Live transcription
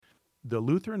The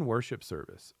Lutheran worship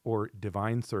service, or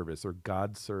divine service, or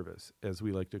God's service, as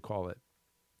we like to call it,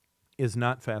 is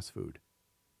not fast food.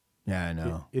 Yeah, I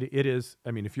know. It is,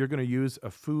 I mean, if you're going to use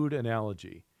a food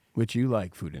analogy. Which you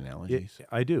like food analogies.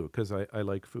 I do, because I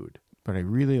like food. But I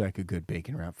really like a good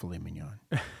bacon wrapped filet mignon.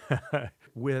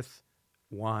 With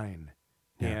wine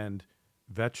and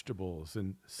vegetables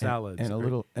and salads. And a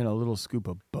little scoop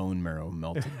of bone marrow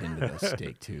melted into the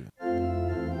steak, too.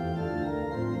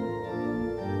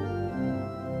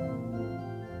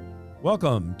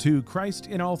 Welcome to Christ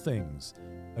in All Things,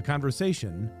 a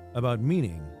conversation about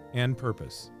meaning and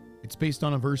purpose. It's based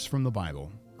on a verse from the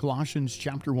Bible, Colossians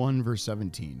chapter 1, verse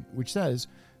 17, which says,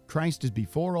 Christ is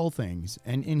before all things,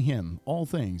 and in him all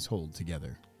things hold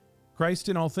together. Christ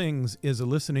in All Things is a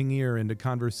listening ear into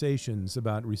conversations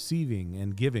about receiving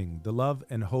and giving the love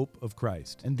and hope of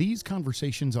Christ. And these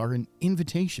conversations are an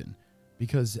invitation,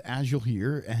 because as you'll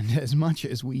hear, and as much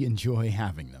as we enjoy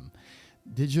having them,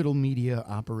 digital media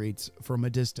operates from a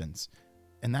distance,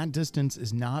 and that distance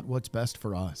is not what's best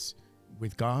for us,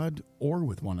 with God or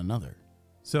with one another.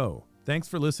 So, thanks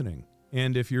for listening,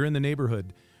 and if you're in the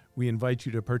neighborhood, we invite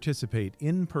you to participate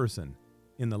in person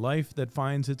in the life that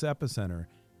finds its epicenter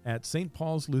at St.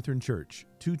 Paul's Lutheran Church,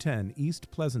 210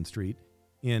 East Pleasant Street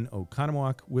in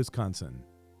Oconomowoc, Wisconsin.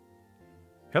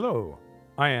 Hello,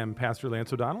 I am Pastor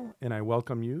Lance O'Donnell, and I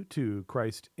welcome you to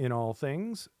Christ in All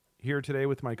Things, here today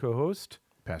with my co-host,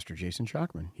 Pastor Jason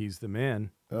Schockman. He's the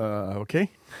man. Okay.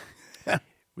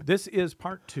 This is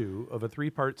part 2 of a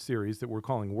 3-part series that we're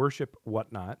calling Worship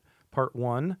Whatnot. Part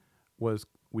 1 was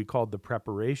we called the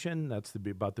preparation. That's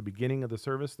about the beginning of the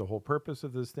service. The whole purpose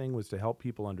of this thing was to help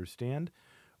people understand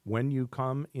when you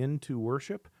come into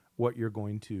worship, what you're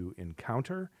going to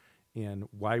encounter and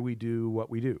why we do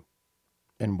what we do.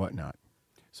 And whatnot.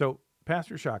 So,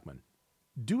 Pastor Schockman,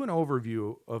 do an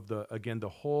overview of the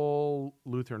whole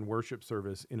Lutheran worship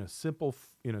service in a simple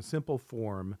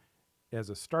form as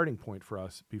a starting point for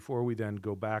us before we then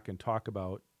go back and talk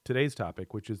about today's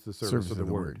topic, which is the service of the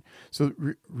Word. So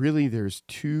really there's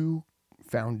 2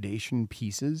 foundation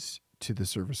pieces to the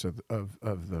service of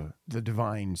the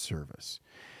divine service.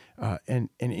 And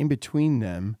in between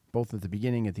them, both at the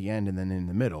beginning, at the end, and then in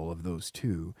the middle of those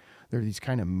 2, there are these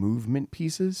kind of movement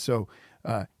pieces. So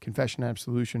confession,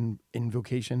 absolution,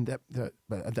 invocation,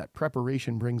 that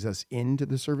preparation brings us into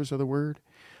the service of the Word.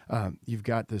 You've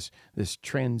got this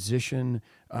transition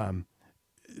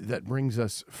that brings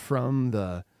us from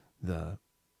the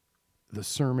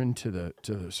sermon to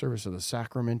the service of the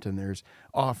sacrament, and there's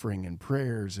offering and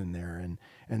prayers in there,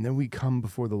 and then we come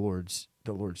before the Lord's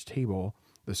table,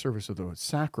 the service of the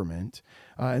sacrament,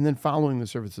 and then following the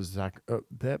service of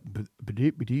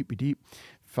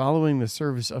following the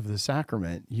service of the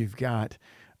sacrament, you've got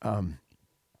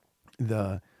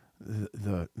the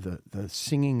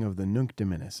singing of the Nunc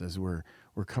Dimittis as we're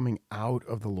coming out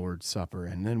of the Lord's Supper,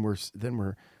 and then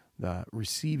we're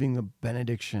receiving the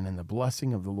benediction and the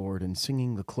blessing of the Lord and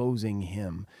singing the closing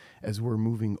hymn as we're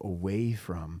moving away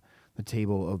from the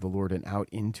table of the Lord and out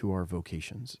into our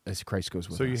vocations as Christ goes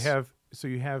with us. So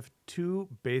you have 2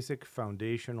 basic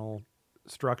foundational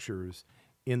structures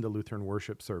in the Lutheran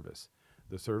worship service: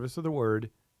 the service of the Word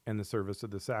and the service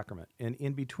of the sacrament. And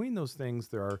in between those things,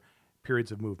 there are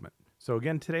periods of movement. So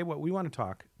again, today what we want to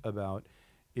talk about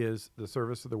is the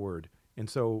service of the Word. And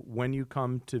so when you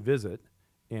come to visit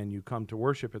and you come to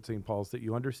worship at St. Paul's, that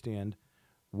you understand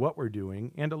what we're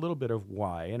doing and a little bit of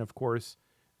why. And of course,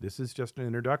 this is just an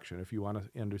introduction. If you want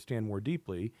to understand more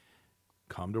deeply,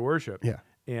 come to worship. Yeah.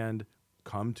 And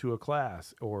come to a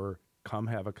class or come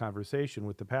have a conversation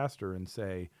with the pastor and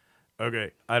say,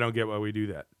 okay, I don't get why we do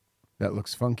that. That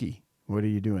looks funky. What are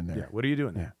you doing there? Yeah, what are you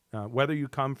doing there? Whether you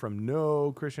come from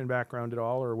no Christian background at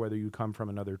all or whether you come from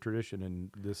another tradition, and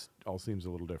this all seems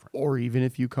a little different. Or even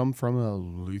if you come from a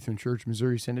Lutheran Church,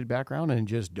 Missouri Synod background and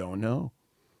just don't know.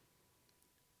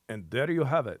 And there you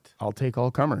have it. I'll take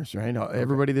all comers, right?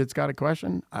 Everybody that's got a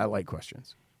question, I like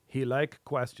questions. He like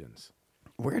questions.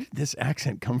 Where did this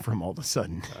accent come from all of a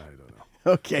sudden? I don't know.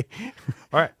 Okay.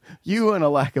 All right. You and a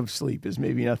lack of sleep is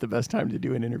maybe not the best time to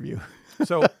do an interview.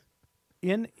 So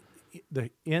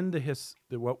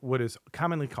what is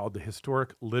commonly called the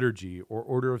historic liturgy or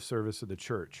order of service of the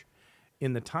church,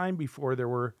 in the time before there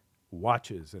were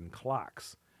watches and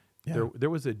clocks, there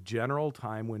was a general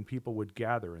time when people would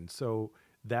gather. And so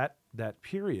that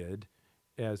period,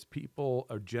 as people,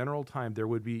 a general time, there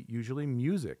would be usually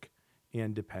music.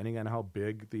 And depending on how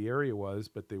big the area was,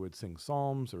 but they would sing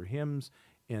psalms or hymns,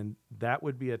 and that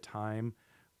would be a time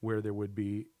where there would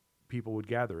be people would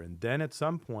gather. And then at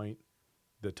some point,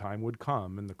 the time would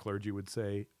come, and the clergy would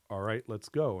say, all right, let's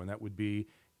go. And that would be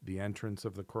the entrance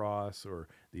of the cross or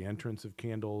the entrance of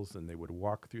candles, and they would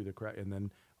walk through the crowd, and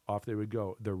then off they would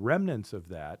go. The remnants of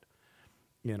that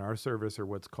in our service are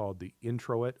what's called the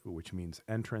introit, which means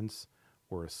entrance,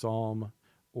 or a psalm,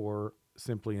 or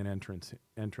simply an entrance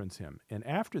hymn. And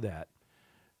after that,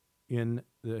 in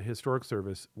the historic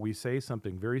service, we say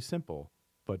something very simple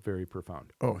but very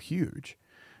profound. Oh, huge.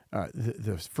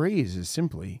 The phrase is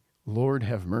simply, Lord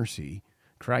have mercy,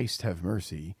 Christ have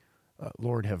mercy,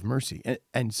 Lord have mercy.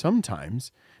 And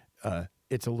sometimes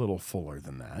it's a little fuller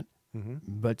than that,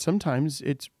 but sometimes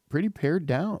it's pretty pared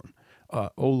down.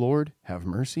 O Lord, have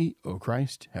mercy. O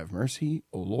Christ, have mercy.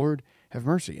 O Lord, have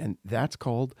mercy. And that's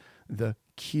called the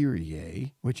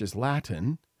Kyrie, which is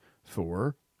Latin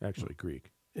for... Actually,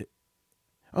 Greek.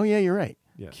 Oh, yeah, you're right.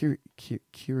 Yes.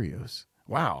 Kyrios.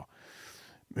 Wow.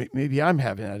 Maybe I'm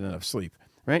having had enough sleep,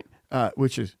 right?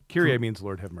 Which is... Kyrie means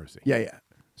Lord have mercy. Yeah.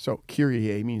 So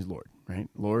Kyrie means Lord, right?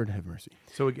 Lord have mercy.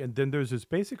 So again, then there's this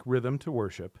basic rhythm to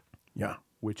worship. Yeah.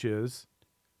 Which is...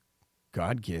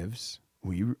 God gives,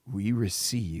 we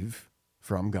receive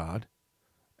from God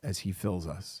as he fills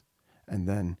us. And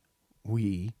then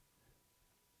we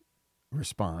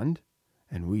respond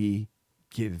and we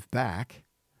give back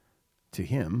to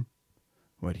him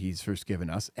what he's first given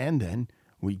us. And then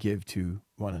we give to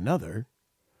one another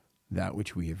that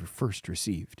which we have first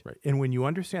received. Right. And when you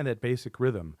understand that basic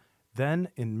rhythm, then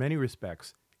in many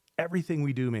respects, everything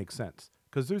we do makes sense,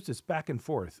 because there's this back and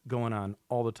forth going on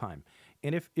all the time.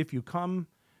 And if you come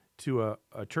to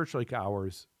a church like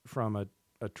ours from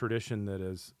a tradition that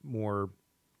is more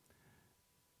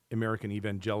American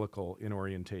evangelical in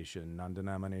orientation,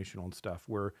 non-denominational and stuff,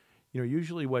 where,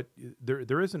 usually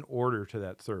there is an order to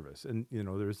that service. And,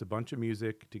 there's a bunch of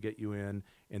music to get you in,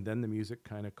 and then the music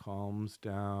kind of calms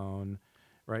down,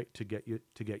 right, to get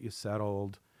you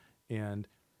settled. And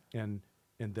then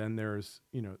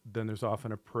there's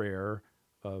often a prayer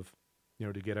of,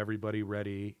 to get everybody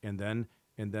ready. And then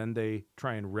they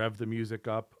try and rev the music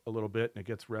up a little bit, and it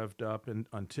gets revved up and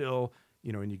until,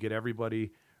 and you get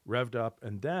everybody revved up,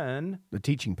 and then the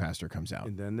teaching pastor comes out.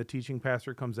 And then the teaching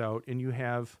pastor comes out, and you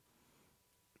have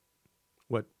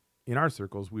what in our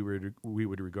circles we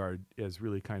would regard as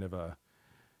really kind of an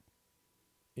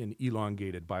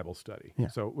elongated Bible study. Yeah.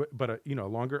 So, but a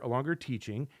longer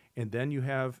teaching, and then you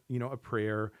have a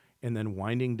prayer, and then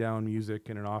winding down music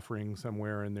and an offering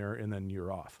somewhere in there, and then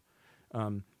you're off.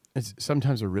 It's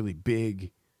sometimes a really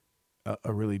big,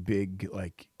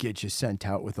 like get you sent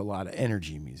out with a lot of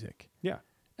energy music. Yeah.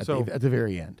 At the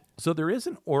very end. So there is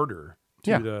an order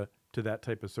to that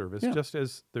type of service, just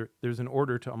as there's an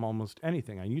order to almost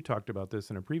anything. And you talked about this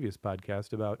in a previous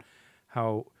podcast about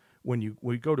how when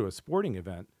we go to a sporting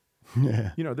event,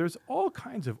 there's all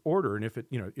kinds of order. And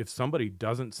if somebody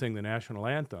doesn't sing the national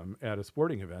anthem at a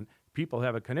sporting event, people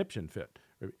have a conniption fit.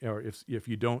 Or if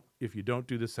you don't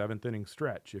do the seventh inning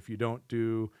stretch, if you don't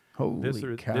do this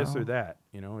or that,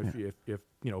 if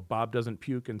Bob doesn't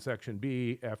puke in section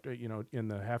B after in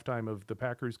the halftime of the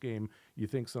Packers game, you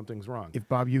think something's wrong. If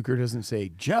Bob Euchre doesn't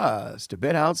say just a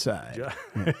bit outside,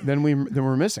 then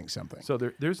we're missing something. So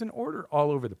there's an order all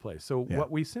over the place. So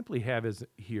what we simply have is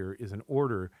an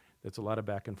order that's a lot of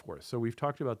back and forth. So we've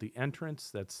talked about the entrance,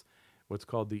 that's what's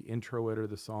called the introit or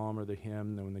the psalm or the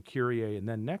hymn, and the Kyrie, and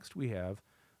then next we have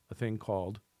a thing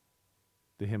called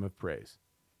the hymn of praise.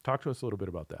 Talk to us a little bit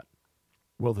about that.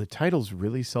 Well, the title's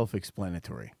really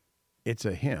self-explanatory. It's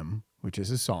a hymn, which is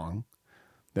a song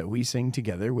that we sing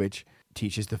together, which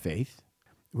teaches the faith,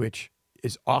 which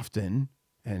is often,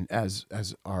 and as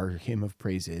our hymn of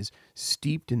praise is,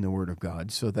 steeped in the Word of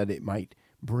God so that it might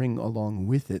bring along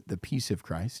with it the peace of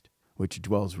Christ, which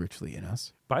dwells richly in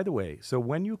us. By the way, so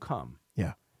when you come,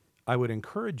 I would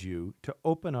encourage you to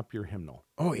open up your hymnal.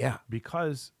 Oh, yeah.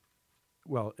 Because,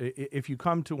 well, if you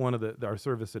come to one of our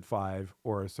service at 5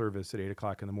 or a service at 8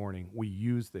 o'clock in the morning, we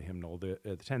use the hymnal. At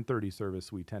the 10:30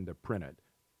 service, we tend to print it,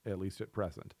 at least at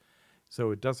present. So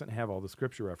it doesn't have all the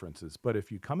scripture references. But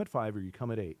if you come at 5 or you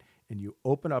come at 8 and you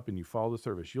open up and you follow the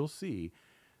service, you'll see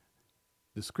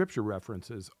the scripture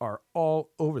references are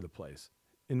all over the place.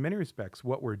 In many respects,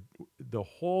 the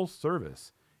whole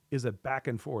service is a back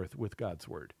and forth with God's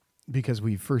word. Because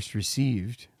we first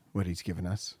received what he's given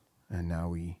us, and now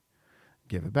we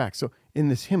give it back. So in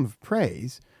this hymn of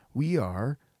praise, we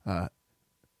are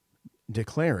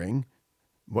declaring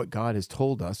what God has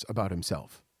told us about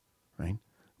himself, right?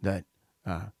 That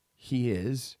he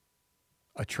is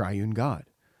a triune God,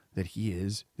 that he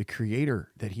is the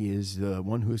creator, that he is the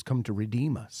one who has come to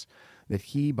redeem us, that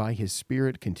he, by his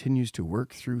Spirit, continues to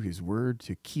work through his word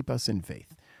to keep us in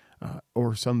faith,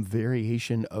 or some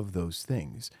variation of those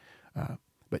things.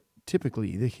 But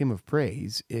typically, the hymn of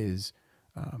praise is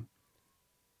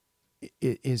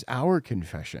it is our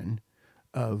confession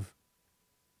of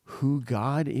who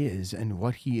God is and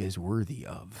what he is worthy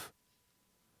of,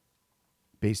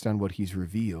 based on what he's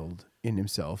revealed in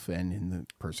himself and in the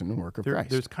person and work of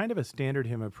Christ. There's kind of a standard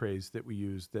hymn of praise that we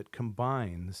use that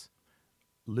combines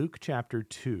Luke chapter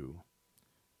 2,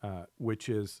 which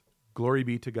is glory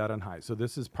be to God on high. So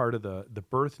this is part of the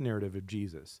birth narrative of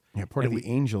Jesus. Yeah, part of the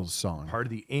angel's song. Part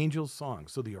of the angel's song.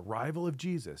 So the arrival of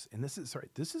Jesus. And this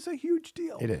is a huge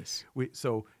deal. It is.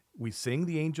 We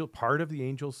sing part of the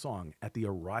angel's song at the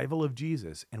arrival of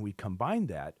Jesus, and we combine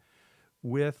that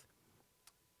with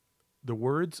the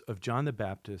words of John the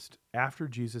Baptist after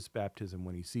Jesus' baptism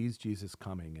when he sees Jesus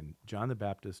coming. And John the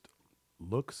Baptist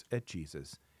looks at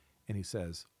Jesus and he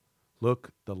says,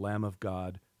 "Look, the Lamb of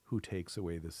God who takes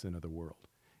away the sin of the world."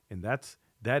 And that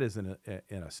is in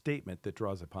a statement that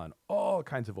draws upon all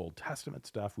kinds of Old Testament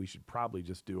stuff. We should probably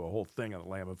just do a whole thing on the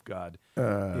Lamb of God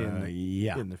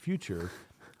in the future.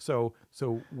 So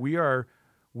we are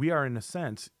in a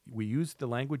sense, we use the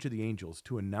language of the angels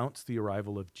to announce the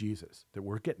arrival of Jesus, that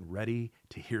we're getting ready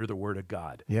to hear the word of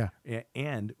God. Yeah.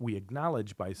 And we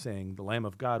acknowledge by saying the Lamb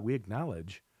of God, we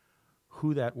acknowledge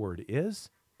who that word is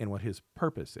and what his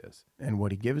purpose is. And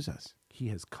what he gives us. He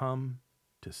has come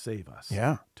to save us.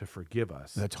 Yeah. To forgive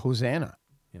us. That's Hosanna.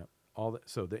 All that.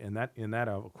 So and that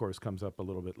of course comes up a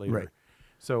little bit later. Right.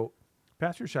 So,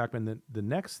 Pastor Schachman, the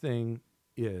next thing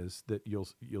is that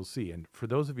you'll see, and for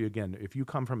those of you, again, if you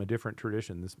come from a different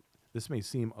tradition, this may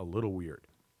seem a little weird.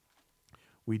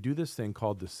 We do this thing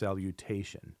called the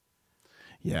salutation.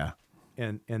 Yeah.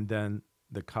 And then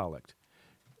the collect.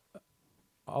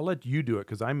 I'll let you do it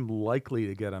because I'm likely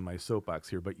to get on my soapbox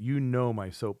here, but you know my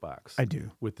soapbox. I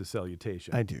do. With the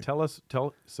salutation. I do. Tell us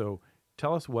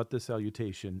what the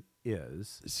salutation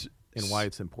is and why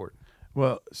it's important.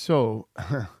 Well, so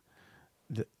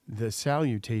the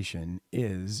salutation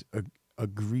is a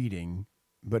greeting,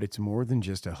 but it's more than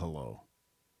just a hello,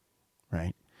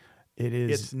 right?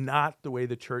 It's not the way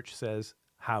the church says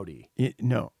howdy.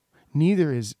 No,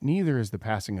 neither is the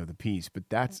passing of the peace, but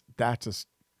that's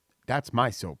my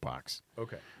soapbox.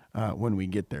 Okay. When we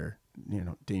get there,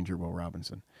 danger, Will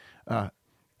Robinson.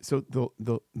 So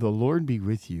the Lord be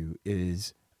with you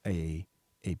is a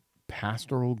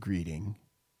pastoral greeting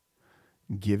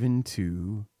given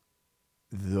to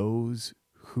those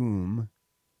whom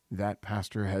that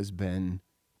pastor has been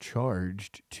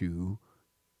charged to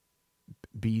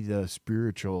be the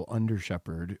spiritual under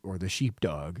shepherd or the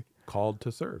sheepdog. Called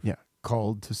to serve. Yeah,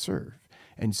 called to serve.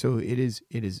 And so it is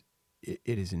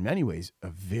in many ways a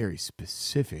very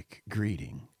specific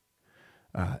greeting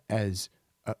as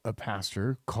a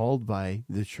pastor called by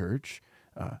the church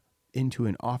into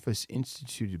an office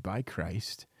instituted by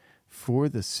Christ for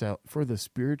the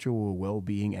spiritual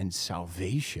well-being and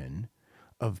salvation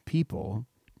of people.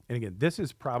 And again, this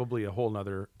is probably a whole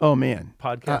nother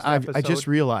podcast episode. I just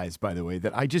realized, by the way,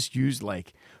 that I just used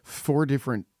like 4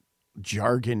 different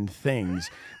jargon things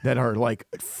that are like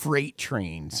freight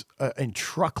trains and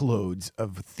truckloads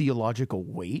of theological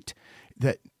weight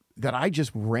that I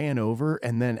just ran over.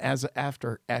 And then as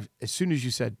soon as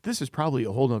you said, this is probably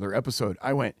a whole nother episode,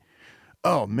 I went,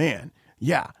 oh man,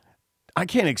 yeah, I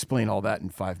can't explain all that in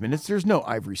 5 minutes. There's no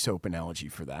ivory soap analogy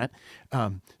for that.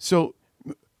 So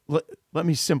let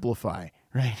me simplify,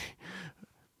 right?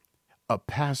 A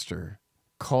pastor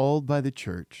called by the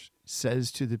church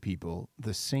says to the people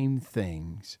the same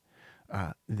things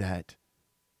that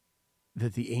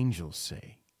the angels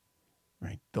say,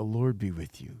 right? The Lord be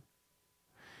with you.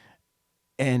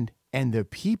 And the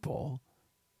people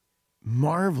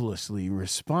marvelously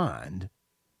respond,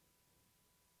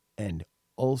 and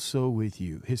also with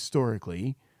you,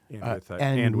 historically,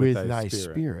 and with thy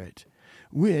spirit,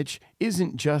 which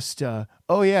isn't just,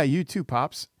 oh yeah, you too,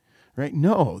 Pops, right?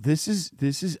 No, this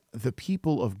is the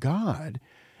people of God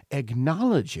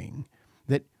acknowledging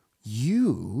that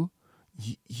you,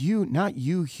 not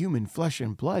you, human flesh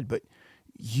and blood, but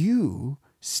you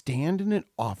stand in an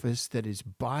office that is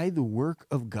by the work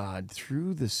of God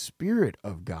through the Spirit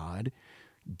of God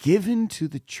given to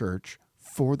the church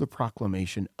for the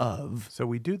proclamation of. So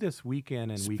we do this week in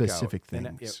and week out. Specific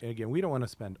things. And again, we don't want to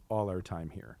spend all our time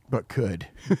here. But could.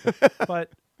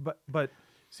 but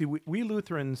see, we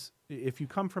Lutherans, if you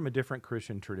come from a different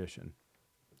Christian tradition,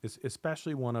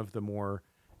 especially one of the more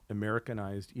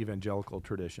Americanized evangelical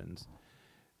traditions,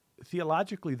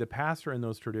 theologically, the pastor in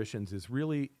those traditions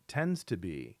tends to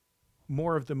be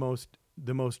more of the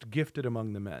most gifted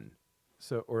among the men,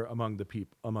 or among the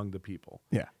people.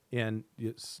 Yeah, and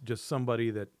it's just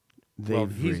somebody that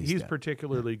he's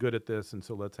particularly good at this, and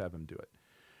so let's have him do it.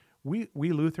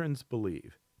 We Lutherans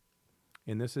believe,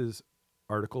 and this is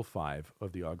Article 5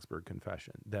 of the Augsburg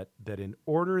Confession, that in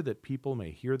order that people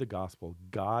may hear the gospel,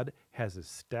 God has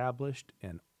established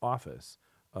an office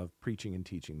of preaching and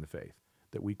teaching the faith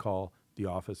that we call the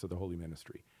office of the holy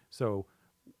ministry. So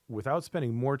without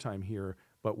spending more time here,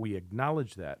 but we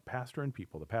acknowledge that pastor and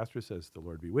people, the pastor says, the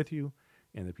Lord be with you,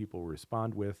 and the people will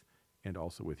respond with, and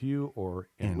also with you, or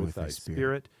and with thy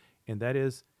spirit. And that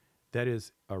is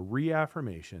a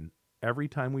reaffirmation every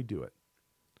time we do it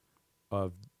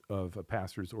of a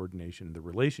pastor's ordination, the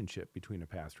relationship between a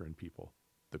pastor and people,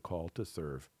 the call to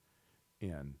serve,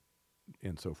 and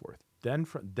so forth. Then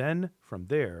from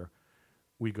there,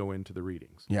 we go into the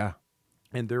readings. Yeah.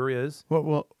 And there is...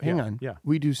 Well, hang on. Yeah.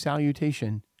 We do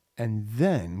salutation and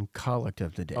then collect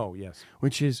of the day. Oh, yes.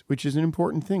 Which is an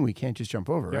important thing we can't just jump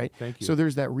over, right? Thank you. So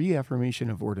there's that reaffirmation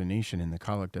of ordination in the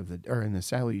collect of in the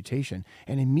salutation,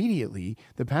 and immediately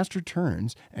the pastor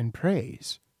turns and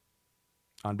prays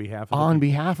on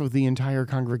behalf of the entire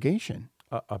congregation.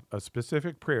 A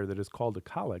specific prayer that is called a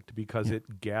collect because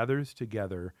it gathers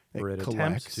together, or it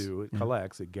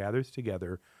gathers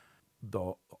together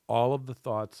all of the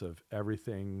thoughts of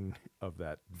everything of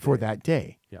that day. For that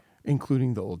day. Yeah.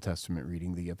 Including the Old Testament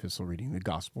reading, the epistle reading, the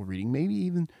gospel reading, maybe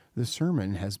even the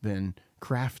sermon has been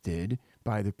crafted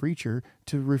by the preacher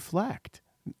to reflect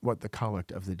what the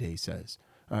collect of the day says.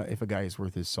 If a guy is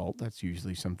worth his salt, that's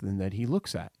usually something that he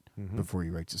looks at before he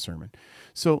writes a sermon.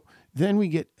 So then we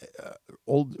get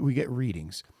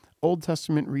readings. Old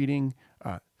Testament reading,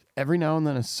 every now and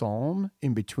then a psalm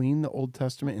in between the Old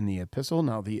Testament and the epistle.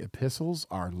 Now the epistles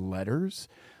are letters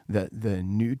that the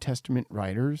New Testament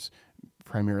writers,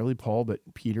 primarily Paul, but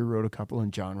Peter wrote a couple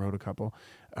and John wrote a couple,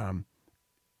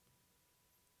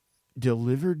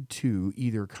 delivered to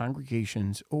either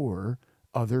congregations or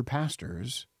other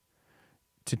pastors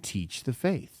to teach the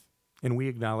faith. And we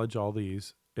acknowledge all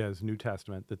these as New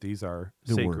Testament, that these are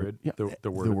sacred,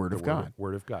 the word of God.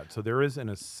 Word of God. So there is an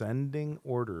ascending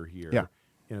order here,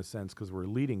 in a sense, because we're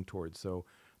leading towards. So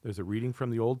there's a reading from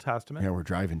the Old Testament. Yeah, we're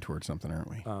driving towards something, aren't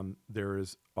we? There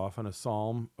is often a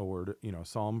psalm, a word, a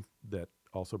psalm that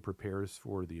also prepares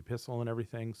for the epistle and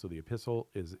everything. So the epistle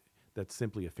that's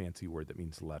simply a fancy word that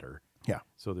means letter. Yeah.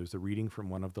 So there's a reading from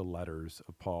one of the letters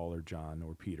of Paul or John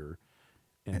or Peter,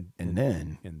 and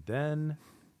then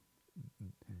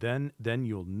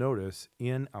you'll notice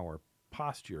in our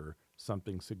posture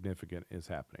something significant is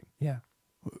happening. Yeah.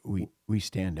 We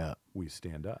stand up. We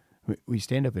stand up. We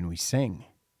stand up and we sing.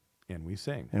 And we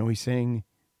sing. And we sing,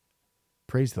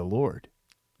 praise the Lord.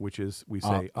 Which is, we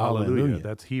say, Alleluia.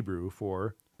 That's Hebrew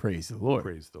for praise the Lord.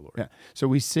 Praise the Lord. Yeah. So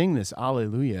we sing this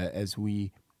Alleluia as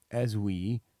we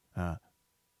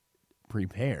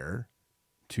prepare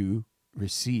to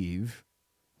receive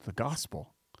the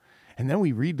gospel. And then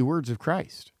we read the words of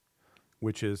Christ.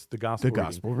 Which is the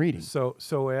gospel reading.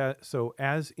 So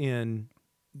as in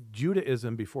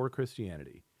Judaism before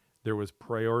Christianity, there was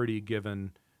priority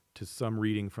given to some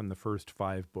reading from the first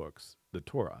 5 books, the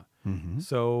Torah. Mm-hmm.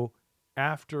 So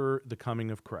after the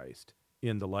coming of Christ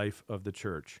in the life of the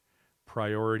church,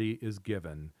 priority is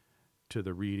given to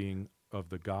the reading of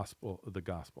the gospel.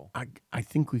 I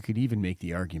think we could even make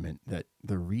the argument that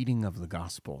the reading of the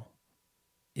gospel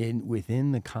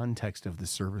within the context of the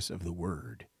service of the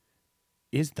word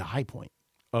is the high point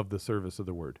of the service of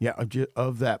the word. Yeah,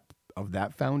 of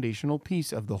that foundational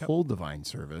piece of the whole divine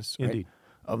service, right? Indeed.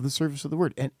 Of the service of the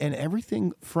word, and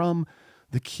everything from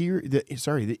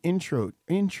the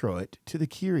introit to the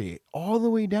Kyrie, all the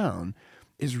way down,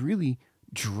 is really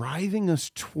driving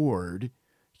us toward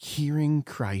hearing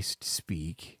Christ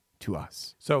speak to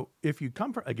us. So if you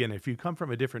come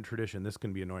from a different tradition, this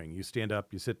can be annoying. You stand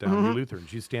up, you sit down. You're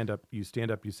Lutherans. You stand up, you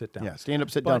sit down. Yeah, stand up,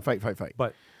 sit down, fight.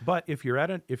 But if you're at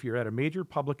a major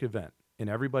public event and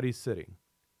everybody's sitting,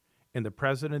 and the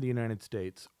President of the United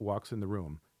States walks in the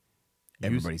room,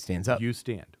 everybody stands up. You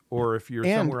stand. Or if you're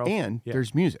somewhere else, and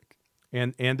there's music.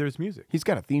 And there's music. He's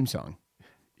got a theme song.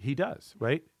 He does,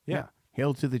 right? Yeah.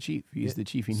 Hail to the chief. He's the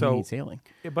chief, and he needs hailing.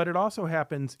 But it also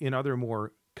happens in other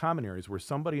more common areas where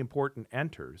somebody important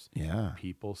enters. Yeah.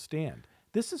 People stand.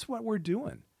 This is what we're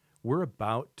doing. We're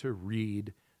about to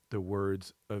read the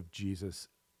words of Jesus,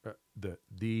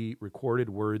 the recorded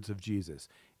words of Jesus.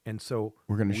 And so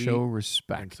we're going to show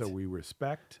respect. And so we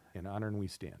respect and honor and we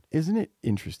stand. Isn't it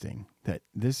interesting that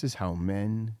this is how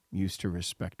men used to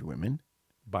respect women?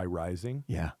 By rising.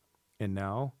 Yeah. And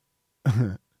now?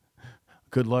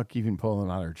 Good luck even pulling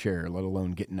out her chair, let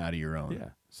alone getting out of your own. Yeah.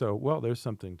 So, there's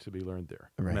something to be learned there.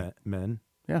 Right. Men.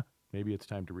 Yeah. Maybe it's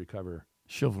time to recover.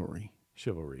 Chivalry.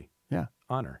 Yeah.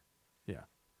 Honor. Yeah.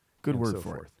 Good and word so for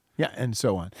forth. it. Yeah, and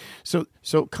so on.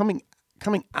 So coming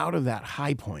out of that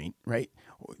high point, right?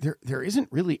 there isn't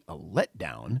really a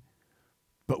letdown,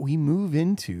 but we move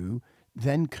into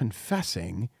then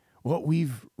confessing what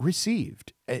we've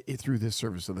received through this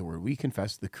service of the word. We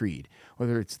confess the creed,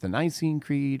 whether it's the Nicene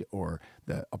Creed or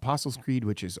the Apostles' Creed,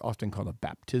 which is often called a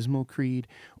baptismal creed,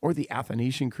 or the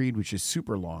Athanasian Creed, which is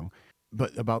super long,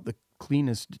 but about the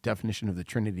cleanest definition of the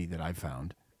Trinity that I've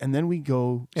found. And then we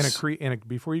go... And a creed,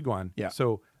 before you go on, Yeah.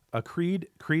 So a creed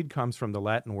comes from the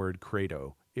Latin word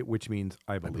credo, which means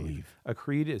I believe. A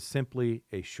creed is simply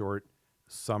a short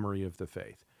summary of the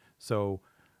faith. So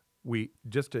we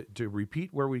just to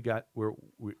repeat where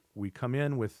we come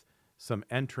in with some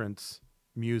entrance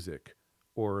music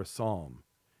or a psalm,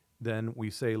 then we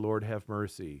say, Lord, have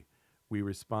mercy. We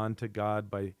respond to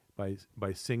God by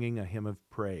singing a hymn of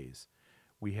praise.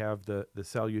 We have the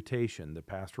salutation, the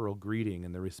pastoral greeting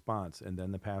and the response, and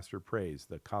then the pastor prays,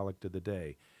 the collect of the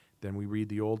day. Then we read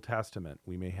the Old Testament.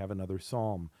 We may have another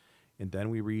psalm, and then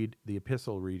we read the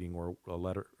epistle reading or a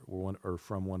letter or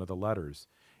from one of the letters.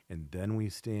 And then we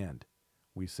stand.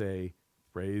 We say,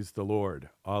 praise the Lord,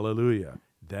 alleluia.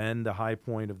 Then the high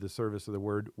point of the service of the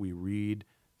word, we read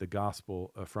the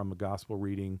gospel, from a gospel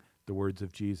reading, the words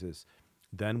of Jesus.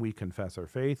 Then we confess our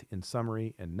faith in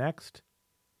summary. And next,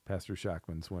 Pastor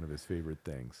Schachman's one of his favorite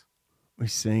things. We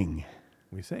sing.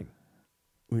 We sing.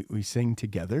 We sing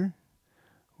together.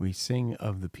 We sing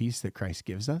of the peace that Christ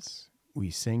gives us.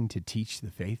 We sing to teach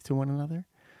the faith to one another.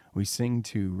 We sing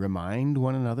to remind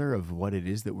one another of what it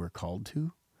is that we're called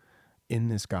to in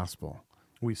this gospel.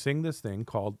 We sing this thing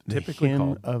called, The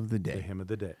hymn of the day. The hymn of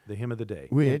the day. The hymn of the day.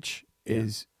 Which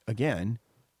is, again,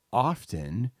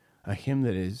 often a hymn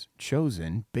that is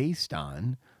chosen based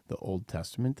on the Old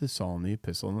Testament, the Psalm, the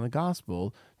Epistle, and the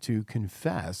Gospel to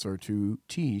confess or to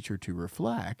teach or to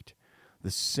reflect the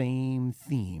same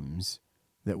themes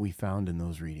that we found in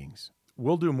those readings.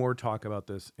 We'll do more talk about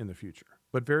this in the future,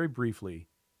 but very briefly,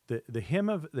 the hymn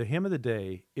of the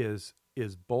day is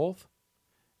both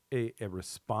a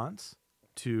response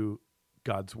to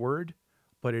God's word,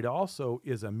 but it also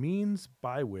is a means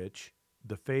by which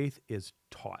the faith is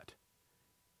taught.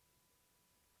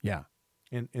 Yeah.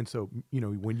 And so,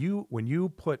 when you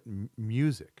put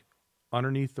music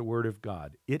underneath the word of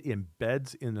God, it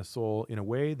embeds in the soul in a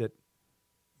way that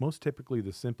most typically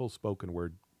the simple spoken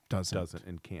word doesn't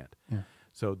and can't. Yeah.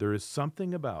 So there is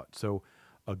something about, so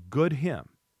a good hymn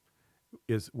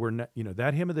is,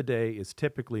 that hymn of the day is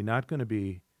typically not going to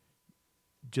be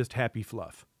just happy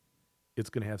fluff. It's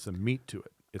going to have some meat to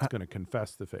it. It's going to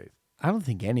confess the faith. I don't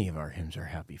think any of our hymns are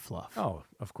happy fluff. Oh,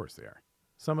 of course they are.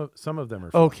 Some of them are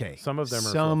fluffy. Okay. Some of them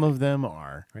are Some fluffy. of them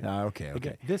are. Right. Okay.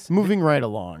 Again, Moving right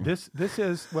along. This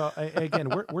is, well, again,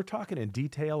 we're talking in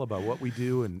detail about what we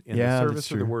do in the Yeah, service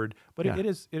that's of the true. word, but Yeah. it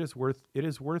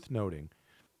is worth noting.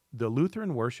 The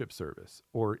Lutheran worship service,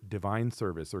 or divine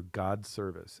service, or God's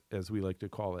service, as we like to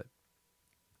call it,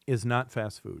 is not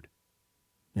fast food.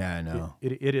 Yeah, I know.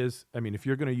 It is. I mean, if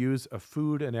you're going to use a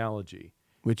food analogy,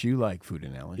 Which you like food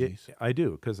analogies. I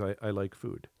do, because I like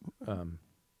food.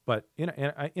 But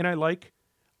I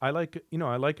like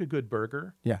a good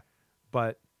burger. Yeah.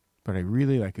 But I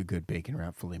really like a good bacon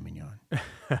wrapped filet mignon.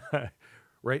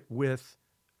 right, with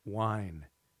wine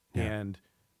Yeah. and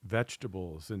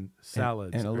vegetables and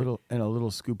salads and a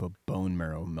little scoop of bone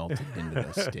marrow melted into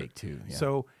the steak too. Yeah.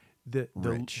 So the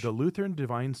Rich. Lutheran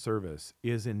Divine Service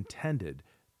is intended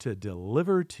to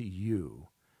deliver to you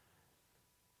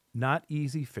not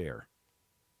easy fare,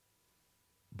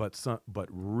 but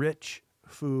rich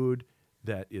food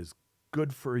that is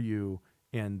good for you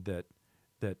and that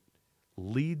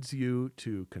leads you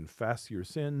to confess your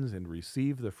sins and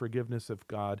receive the forgiveness of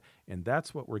God. And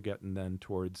that's what we're getting then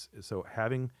towards. So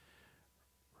having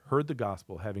heard the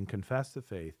gospel, having confessed the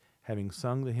faith, having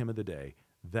sung the hymn of the day,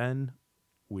 then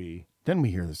we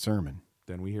hear the sermon.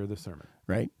 hear the sermon.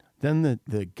 Right? Then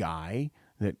the guy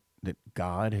that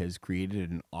God has created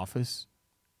an office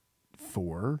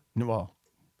for. Well,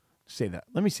 say that.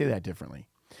 Let me say that differently.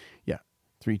 Yeah.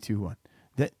 3, 2, 1.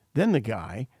 Then the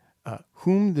guy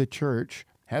whom the church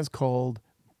has called,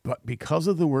 but because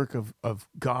of the work of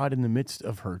God in the midst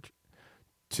of her,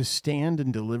 to stand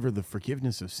and deliver the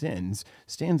forgiveness of sins,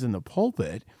 stands in the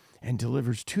pulpit and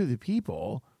delivers to the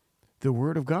people the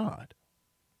word of God.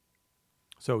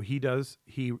 So he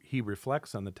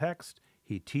reflects on the text.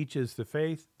 He teaches the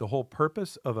faith. The whole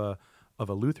purpose of a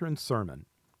Lutheran sermon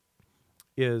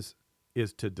is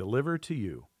to deliver to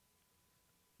you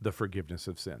the forgiveness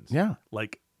of sins. Yeah.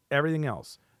 Like everything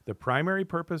else. The primary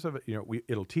purpose of it,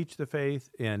 it'll teach the faith,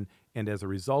 and as a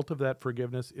result of that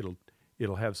forgiveness,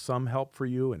 it'll have some help for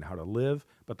you in how to live.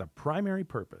 But the primary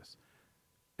purpose,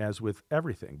 as with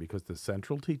everything, because the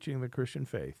central teaching of the Christian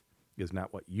faith is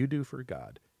not what you do for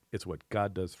God. It's what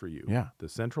God does for you. Yeah. The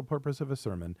central purpose of a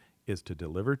sermon is to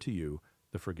deliver to you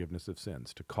the forgiveness of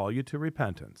sins, to call you to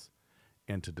repentance,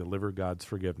 and to deliver God's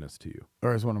forgiveness to you.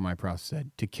 Or as one of my profs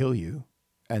said, to kill you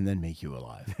and then make you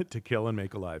alive. To kill and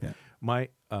make alive. Yeah.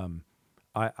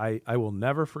 I will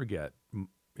never forget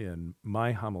in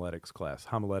my homiletics class.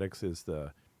 Homiletics is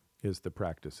the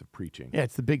practice of preaching. Yeah,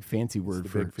 it's the big fancy word the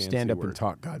for big fancy stand up word. and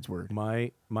talk God's word.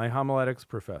 My homiletics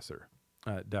professor,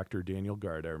 Dr. Daniel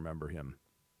Gard, I remember him.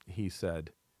 He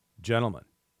said, "Gentlemen,"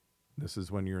 this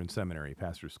is when you're in seminary,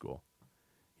 pastor school.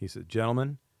 He said,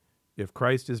 "Gentlemen, if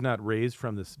Christ is not raised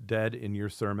from the dead in your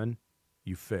sermon,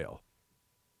 you fail."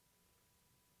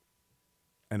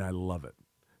 And I love it.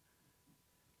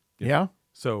 Yeah.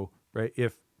 So, right,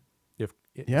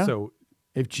 Yeah. so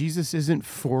If Jesus isn't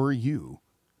for you,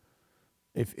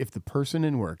 if the person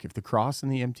in work, if the cross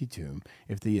and the empty tomb,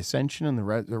 if the ascension and the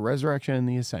resurrection and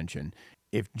the ascension,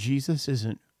 if Jesus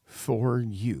isn't for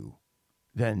you,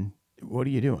 then what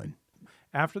are you doing?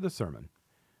 after the sermon,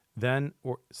 then,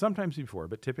 or sometimes before,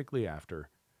 but typically after,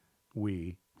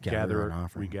 we gather an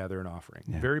offering. We gather an offering.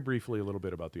 Yeah. Very briefly, a little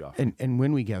bit about the offering, And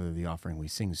when we gather the offering, we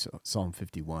sing Psalm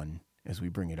 51 as we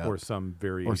bring it up. or some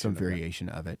variation.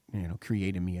 Of it.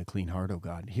 Create in me a clean heart, O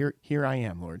God. Here I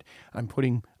am, Lord. I'm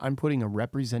putting a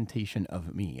representation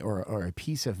of me or a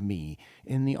piece of me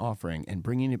in the offering and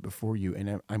bringing it before you,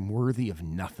 and I'm worthy of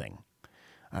nothing.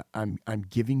 I'm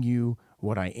giving you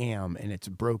what I am, and it's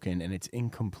broken and it's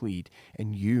incomplete,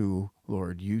 and you,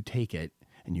 Lord, you take it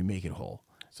and you make it whole.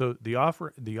 So the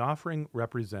offering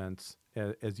represents,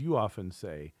 as you often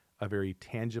say, a very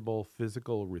tangible,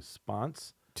 physical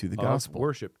response To the of gospel.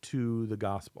 worship to the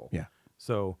gospel. Yeah.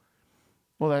 So,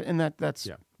 Well,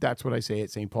 that's what I say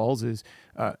at St. Paul's is,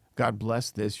 God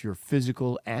bless this, your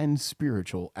physical and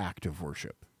spiritual act of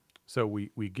worship. so we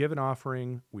give an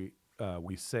offering. We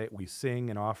sing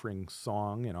an offering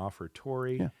song, an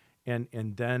offertory, Yeah. and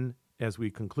then as we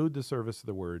conclude the service of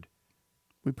the word,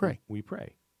 We pray. we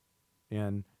pray,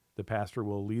 and the pastor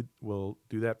will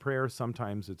do that prayer.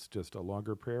 Sometimes it's just a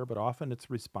longer prayer, but often it's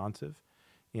responsive.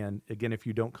 And again, if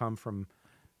you don't come from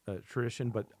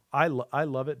tradition, but I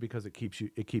love it because it keeps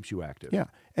you active. Yeah,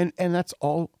 and that's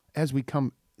all. As we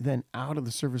come then out of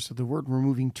the service of the word, we're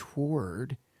moving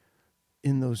toward,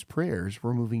 in those prayers,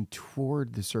 we're moving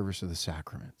toward the service of the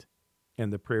sacrament.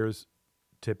 And the prayers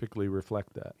typically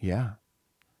reflect that. Yeah.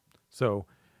 So,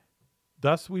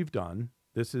 thus we've done.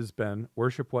 This has been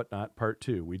Worship Whatnot Part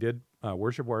 2. We did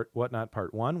Worship Whatnot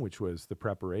Part 1, which was the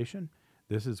preparation.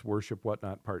 This is Worship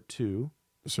Whatnot Part 2,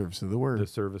 The service of the word. the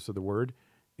service of the word.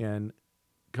 And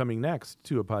coming next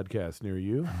to a podcast near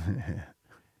you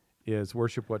is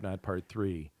Worship Whatnot Part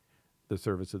 3, the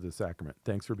service of the sacrament.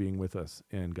 Thanks for being with us,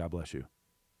 and God bless you.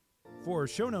 For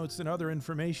show notes and other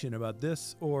information about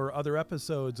this or other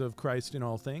episodes of Christ in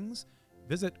All Things,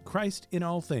 visit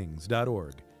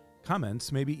christinallthings.org.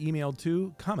 Comments may be emailed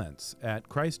to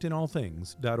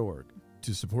comments@christinallthings.org.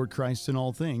 To support Christ in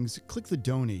All Things, click the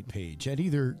donate page at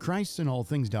either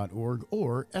christinallthings.org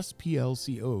or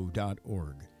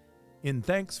splco.org. In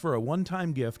thanks for a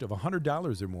one-time gift of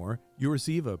 $100 or more, you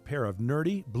receive a pair of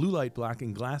nerdy blue light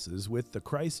blocking glasses with the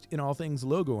Christ in All Things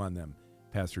logo on them.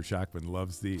 Pastor Shockman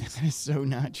loves these. That is so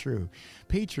not true.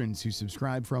 Patrons who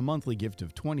subscribe for a monthly gift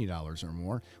of $20 or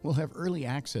more will have early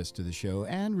access to the show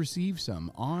and receive some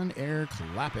on-air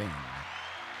clapping,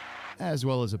 as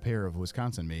well as a pair of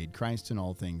Wisconsin-made Christ in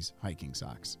All Things hiking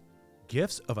socks.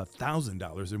 Gifts of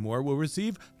 $1,000 or more will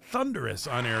receive thunderous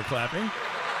on-air clapping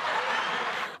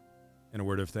and a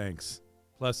word of thanks,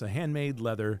 plus a handmade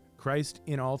leather Christ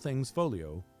in All Things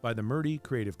folio by the Murdy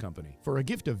Creative Company. For a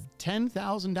gift of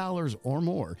 $10,000 or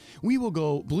more, we will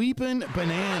go bleepin'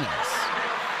 bananas.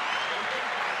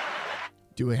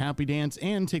 Do a happy dance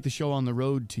and take the show on the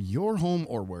road to your home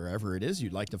or wherever it is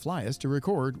you'd like to fly us to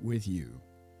record with you.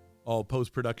 All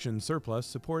post-production surplus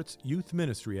supports youth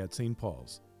ministry at St.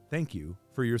 Paul's. Thank you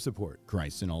for your support.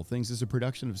 Christ in All Things is a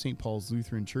production of St. Paul's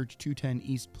Lutheran Church, 210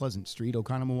 East Pleasant Street,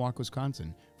 Oconomowoc,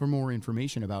 Wisconsin. For more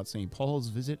information about St. Paul's,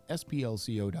 visit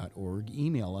splco.org,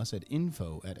 email us at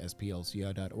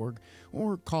info@splco.org,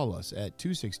 or call us at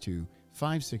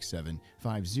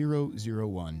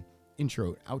 262-567-5001.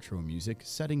 Intro, outro music,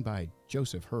 setting by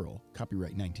Joseph Hurl.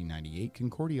 Copyright 1998,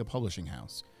 Concordia Publishing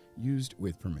House. Used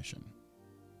with permission.